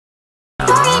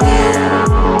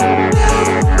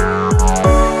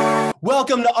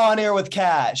Welcome to On Air with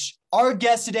Kash. Our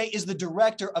guest today is the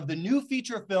director of the new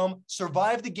feature film,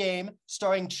 Survive the Game,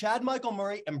 starring Chad Michael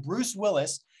Murray and Bruce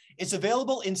Willis. It's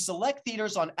available in select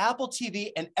theaters on Apple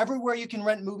TV and everywhere you can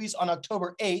rent movies on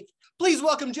October 8th. Please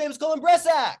welcome James Cullen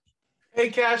Bressack. Hey,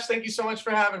 Kash, thank you so much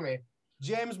for having me.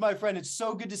 James, my friend, it's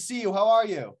so good to see you. How are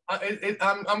you?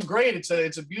 I'm great.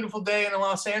 It's a beautiful day in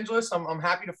Los Angeles. I'm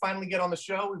happy to finally get on the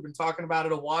show. We've been talking about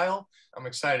it a while. I'm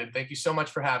excited. Thank you so much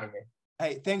for having me.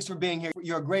 Hey, thanks for being here.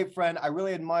 You're a great friend. I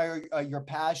really admire your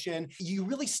passion. You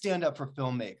really stand up for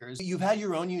filmmakers. You've had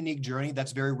your own unique journey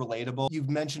that's very relatable. You've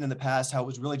mentioned in the past how it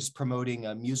was really just promoting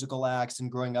musical acts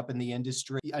and growing up in the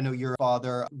industry. I know your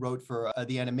father wrote for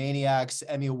the Animaniacs,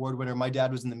 Emmy Award winner. My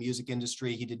dad was in the music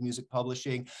industry. He did music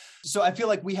publishing. So I feel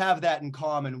like we have that in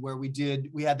common where we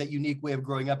had that unique way of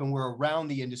growing up and we're around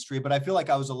the industry. But I feel like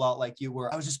I was a lot like you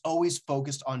where I was just always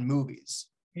focused on movies.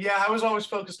 Yeah, I was always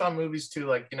focused on movies too.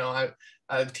 Like, you know,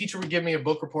 the teacher would give me a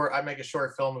book report. I'd make a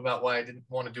short film about why I didn't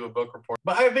want to do a book report.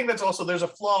 But I think that's also, there's a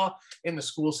flaw in the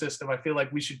school system. I feel like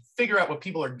we should figure out what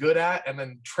people are good at and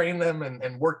then train them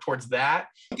and work towards that.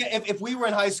 If we were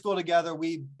in high school together,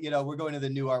 we're going to the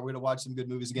New Art. We're going to watch some good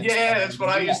movies again. Yeah, that's what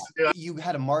I used to do. You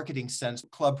had a marketing sense,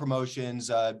 club promotions,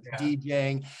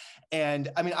 DJing. And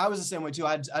I mean, I was the same way too.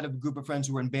 I had a group of friends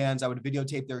who were in bands. I would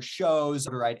videotape their shows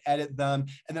or I'd edit them.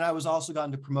 And then I was also got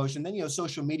into promotion. Then,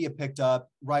 social media picked up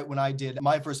right when I did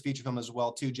my first feature film as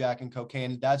well, too, Jack and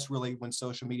Cocaine. That's really when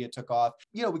social media took off.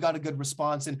 We got a good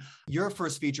response. And your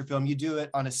first feature film, you do it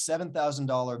on a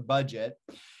 $7,000 budget.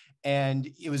 And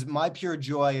it was my pure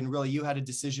joy. And really, you had a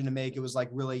decision to make. It was like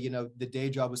really, the day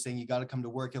job was saying, you got to come to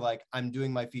work. You're like, I'm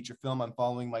doing my feature film. I'm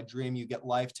following my dream. You get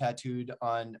life tattooed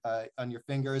on your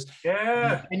fingers.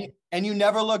 Yeah. And you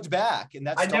never looked back. And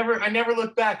that's I never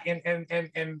looked back.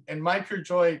 And my pure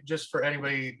joy, just for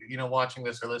anybody, watching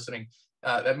this or listening,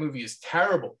 that movie is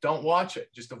terrible. Don't watch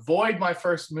it. Just avoid my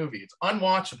first movie. It's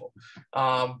unwatchable.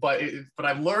 But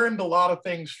I've learned a lot of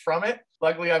things from it.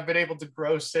 Luckily, I've been able to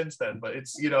grow since then. But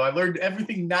it's, I learned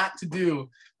everything not to do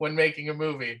when making a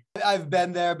movie. I've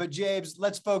been there. But James,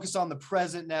 let's focus on the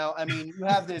present now. I mean, you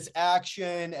have this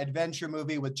action adventure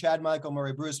movie with Chad Michael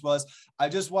Murray, Bruce Willis. I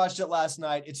just watched it last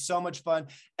night. It's so much fun.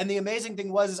 And the amazing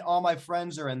thing is all my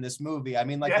friends are in this movie. I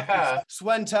mean,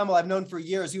 Swen Temmel, I've known for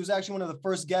years. He was actually one of the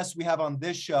first guests we have on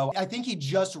this show. I think he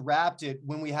just wrapped it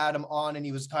when we had him on and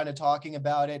he was kind of talking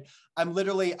about it. I'm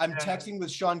texting with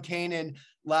Sean Kanan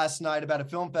last night about a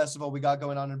film festival we got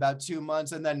going on in about 2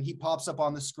 months. And then he pops up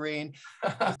on the screen.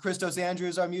 Christos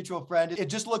Andrews, our mutual friend. It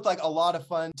just looked like a lot of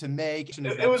fun to make.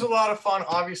 It was a lot of fun.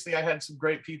 Obviously, I had some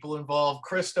great people involved.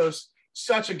 Christos,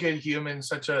 such a good human,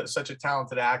 such a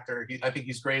talented actor. I think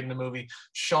he's great in the movie.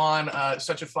 Sean,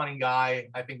 such a funny guy.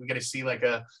 I think we get to see like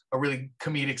a really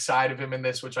comedic side of him in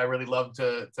this, which I really love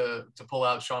to pull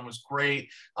out. Sean was great.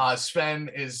 Sven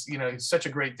is, he's such a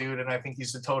great dude, and I think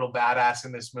he's a total badass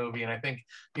in this movie. And I think,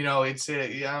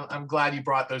 I'm glad you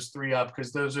brought those three up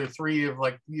because those are three of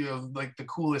like the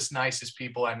coolest, nicest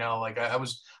people I know. Like I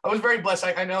was very blessed.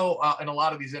 I know in a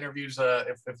lot of these interviews,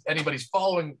 if anybody's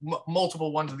following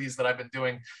multiple ones of these that I've been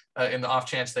doing in the off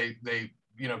chance they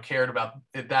cared about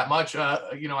it that much,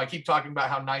 I keep talking about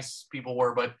how nice people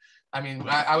were, but I mean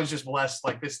I was just blessed.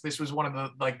 Like this was one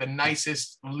of the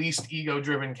nicest, least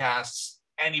ego-driven casts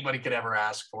anybody could ever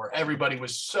ask for. Everybody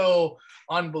was so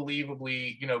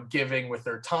unbelievably giving with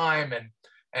their time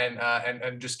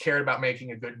and just cared about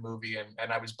making a good movie.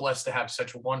 And I was blessed to have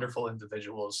such wonderful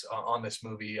individuals on this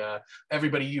movie.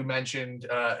 Everybody you mentioned,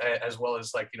 as well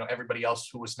as everybody else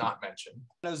who was not mentioned.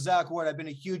 Zach Ward, I've been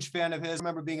a huge fan of his. I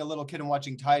remember being a little kid and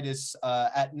watching Titus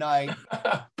at night.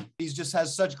 He just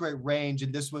has such great range,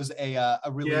 and this was a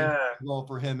really role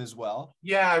for him as well.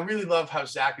 Yeah, I really love how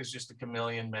Zach is just a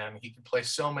chameleon, man. He can play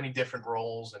so many different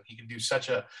roles, and he can do such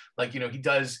a he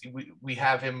does. We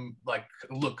have him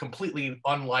look completely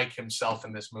unlike himself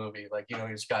in this movie.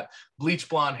 He's got bleach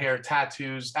blonde hair,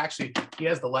 tattoos. Actually, he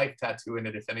has the life tattoo in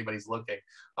it if anybody's looking.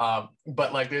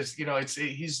 But there's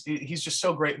he's just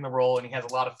so great in the role, and he has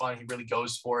a lot of fun. He really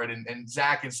goes for it, and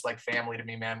Zach is like family to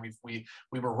me, man. We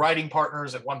were writing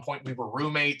partners at one point. We were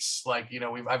roommates.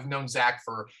 I've known Zach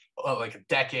for like a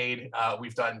decade.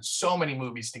 We've done so many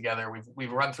movies together.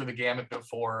 We've run through the gamut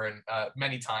before and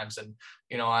many times. And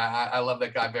I love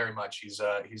that guy very much. He's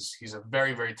a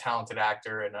very, very talented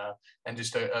actor and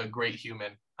just a great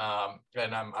human.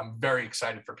 And I'm very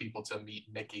excited for people to meet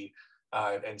Nikki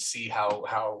and see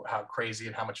how crazy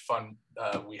and how much fun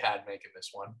we had making this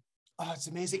one. Oh, it's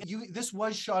amazing. This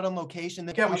was shot on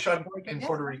location. Yeah, we shot in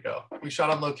Puerto Rico. We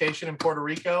shot on location in Puerto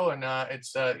Rico, and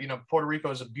it's Puerto Rico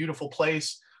is a beautiful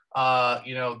place. The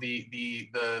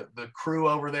crew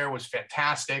over there was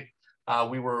fantastic.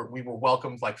 We were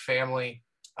welcomed like family.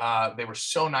 They were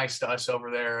so nice to us over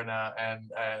there,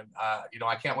 and you know,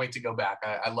 I can't wait to go back.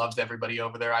 I loved everybody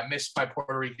over there. I missed my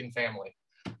Puerto Rican family.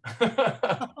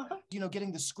 You know,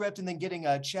 getting the script and then getting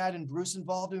Chad and Bruce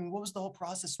involved. I mean, what was the whole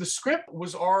process? The script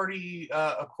was already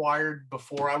acquired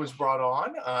before I was brought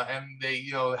on, and they,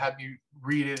 you know, had me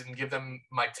read it and give them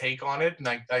my take on it, and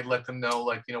I let them know,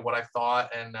 like, you know, what I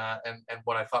thought and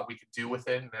what I thought we could do with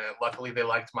it. And luckily, they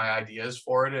liked my ideas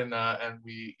for it, and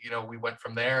we, you know, we went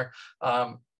from there.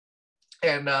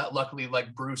 Luckily,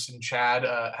 like Bruce and Chad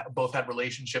both had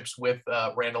relationships with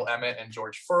Randall Emmett and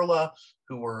George Furla,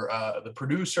 who were the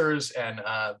producers, and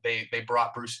they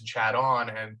brought Bruce and Chad on.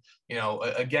 And, you know,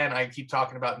 again, I keep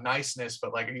talking about niceness,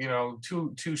 but, like, you know,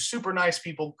 two super nice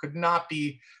people. Could not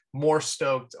be more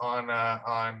stoked on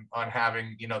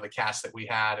having, you know, the cast that we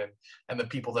had and the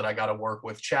people that I got to work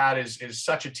with. Chad is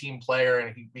such a team player,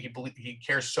 and he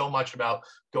cares so much about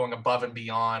going above and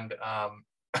beyond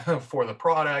for the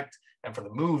product and for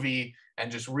the movie,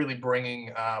 and just really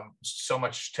bringing so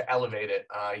much to elevate it.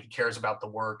 He cares about the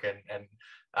work,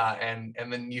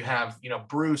 and then you have, you know,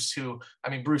 Bruce, who, I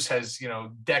mean, Bruce has, you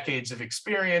know, decades of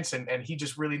experience, and he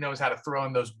just really knows how to throw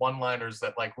in those one-liners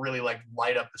that, like, really, like,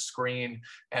 light up the screen.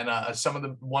 And some of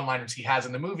the one-liners he has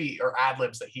in the movie are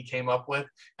ad-libs that he came up with,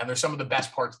 and they're some of the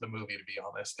best parts of the movie, to be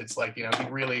honest. It's like, you know,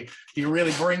 he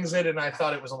really brings it, and I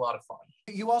thought it was a lot of fun.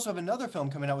 You also have another film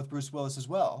coming out with Bruce Willis as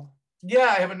well.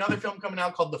 Yeah, I have another film coming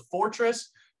out called The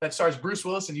Fortress that stars Bruce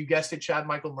Willis, and you guessed it, Chad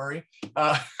Michael Murray,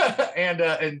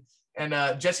 and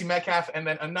Jesse Metcalf, and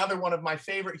then another one of my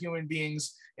favorite human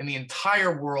beings in the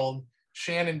entire world,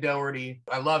 Shannon Doherty.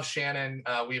 I love Shannon.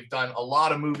 We've done a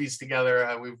lot of movies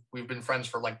together. We've been friends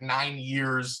for like 9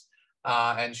 years.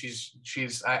 And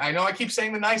she's I know I keep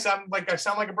saying I sound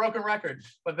like a broken record,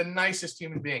 but the nicest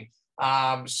human being.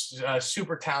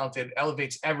 Super talented,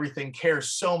 elevates everything,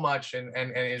 cares so much, and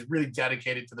is really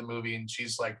dedicated to the movie. And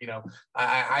she's like, you know,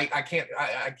 I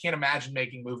can't imagine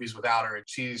making movies without her.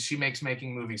 She makes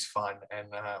making movies fun,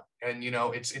 and you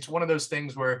know, it's one of those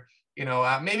things where, you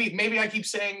know, maybe I keep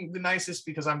saying the nicest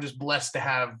because I'm just blessed to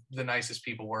have the nicest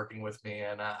people working with me,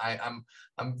 and I'm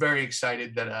very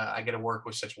excited that I get to work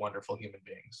with such wonderful human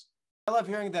beings. I love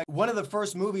hearing that. One of the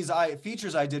first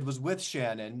features I did was with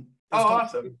Shannon. Oh,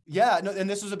 awesome. Yeah, no, and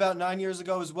this was about 9 years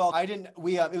ago as well. It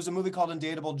was a movie called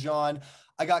Undateable John.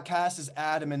 I got cast as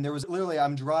Adam, and there was literally,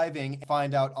 I'm driving,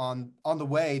 find out on the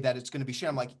way that it's going to be Shannon.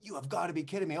 I'm like, you have got to be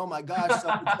kidding me. Oh my gosh.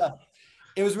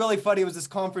 It was really funny. It was this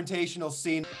confrontational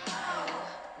scene. Oh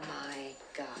my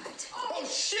God. Oh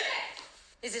shit!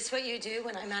 Is this what you do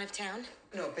when I'm out of town?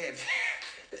 No, babe.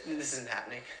 This isn't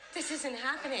happening. This isn't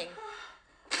happening.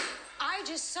 I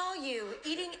just saw you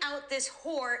eating out this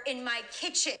whore in my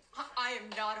kitchen. I am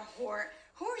not a whore.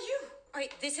 Who are you? All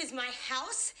right, this is my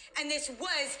house, and this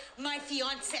was my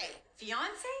fiance.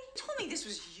 Fiance? You told me this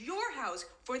was your house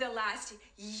for the last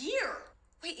year.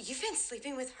 Wait, you've been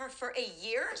sleeping with her for a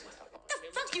year? What the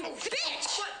fuck, you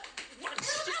bitch? What?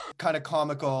 Kind of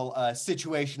comical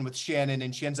situation with Shannon,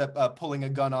 and she ends up pulling a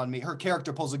gun on me. Her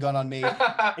character pulls a gun on me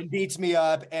and beats me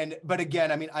up. But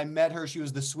again, I mean, I met her. She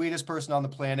was the sweetest person on the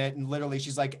planet, and literally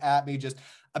she's like at me, just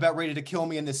about ready to kill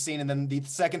me in this scene. And then the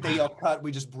second they yelled cut,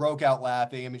 we just broke out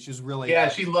laughing. I mean, she was really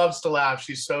she loves to laugh.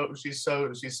 She's so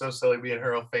silly. Me and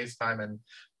her will FaceTime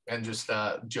and just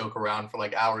joke around for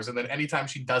like hours. And then anytime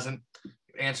she doesn't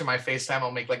answer my FaceTime, I'll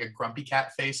make like a grumpy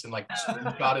cat face and like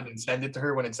screenshot it and send it to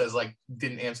her when it says like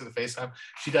didn't answer the FaceTime.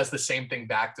 She does the same thing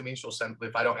back to me. She'll send,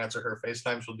 if I don't answer her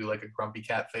FaceTime, she'll do like a grumpy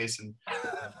cat face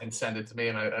and send it to me.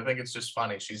 And I think it's just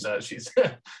funny. She's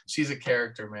she's a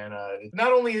character, man.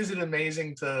 Not only is it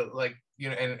amazing to, like, you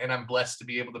know, and I'm blessed to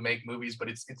be able to make movies, but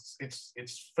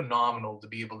it's phenomenal to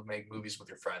be able to make movies with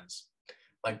your friends.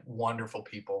 Like, wonderful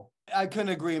people. I couldn't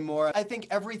agree more. I think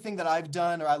everything that I've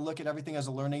done, or I look at everything as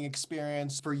a learning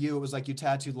experience. For you, it was like you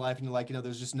tattooed life, and you're like, you know,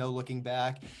 there's just no looking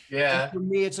back. Yeah. And for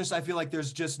me, it's just, I feel like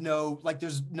there's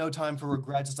no time for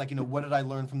regrets. It's like, you know, what did I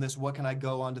learn from this? What can I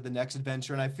go on to the next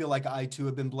adventure? And I feel like I too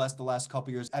have been blessed the last couple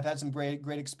of years. I've had some great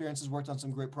experiences, worked on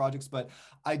some great projects, but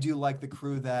I do like the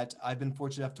crew that I've been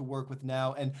fortunate enough to work with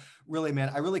now. And really, man,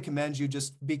 I really commend you,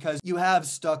 just because you have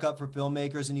stuck up for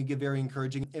filmmakers and you give very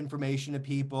encouraging information to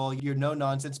people. You're no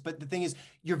nonsense. But the thing is,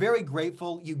 you're very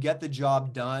grateful you get the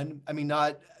job done. I mean,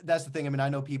 that's the thing. I mean, I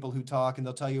know people who talk and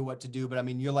they'll tell you what to do, but I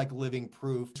mean, you're like living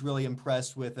proof. Just really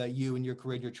impressed with you and your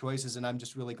career, your choices. And I'm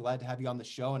just really glad to have you on the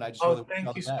show. And I just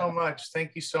thank you so much.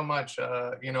 Thank you so much.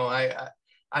 You know,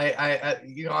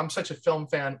 you know, I'm such a film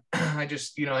fan. I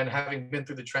just, you know, and having been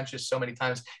through the trenches so many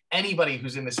times, anybody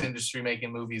who's in this industry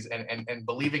making movies and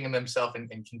believing in themselves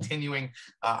and continuing,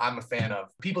 I'm a fan of.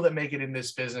 People that make it in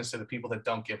this business are the people that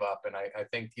don't give up. And I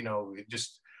think, you know,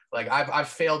 just like I've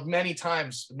failed many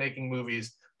times making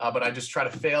movies, but I just try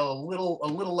to fail a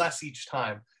little less each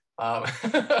time.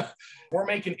 We're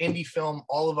making indie film.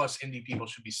 All of us indie people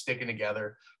should be sticking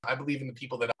together. I believe in the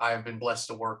people that I've been blessed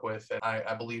to work with. And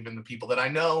I believe in the people that I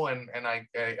know, and I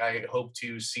hope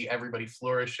to see everybody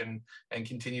flourish and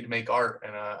continue to make art.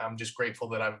 And I'm just grateful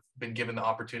that I've been given the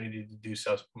opportunity to do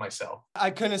so myself. I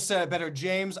couldn't have said it better.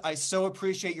 James, I so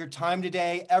appreciate your time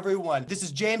today. Everyone, this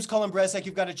is James Cullen Bressack.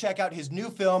 You've got to check out his new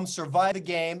film, Survive the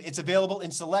Game. It's available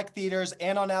in select theaters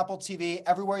and on Apple TV,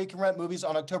 everywhere you can rent movies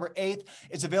on October 8th.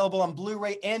 It's available on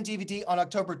Blu-ray and DVD on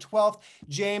October 12th.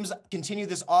 James, continue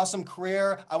this awesome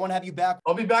career. I want to have you back.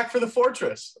 I'll be back for The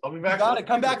Fortress. I'll be back. Got it.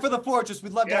 Come back for The Fortress.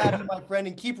 We'd love to have you, my friend,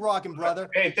 and keep rocking, brother.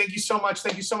 Hey, thank you so much.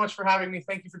 Thank you so much for having me.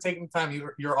 Thank you for taking the time.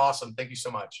 You're awesome. Thank you so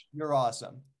much. You're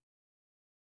awesome.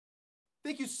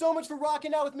 Thank you so much for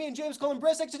rocking out with me and James Cullen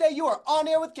Bressack today. You are on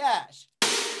air with Kash.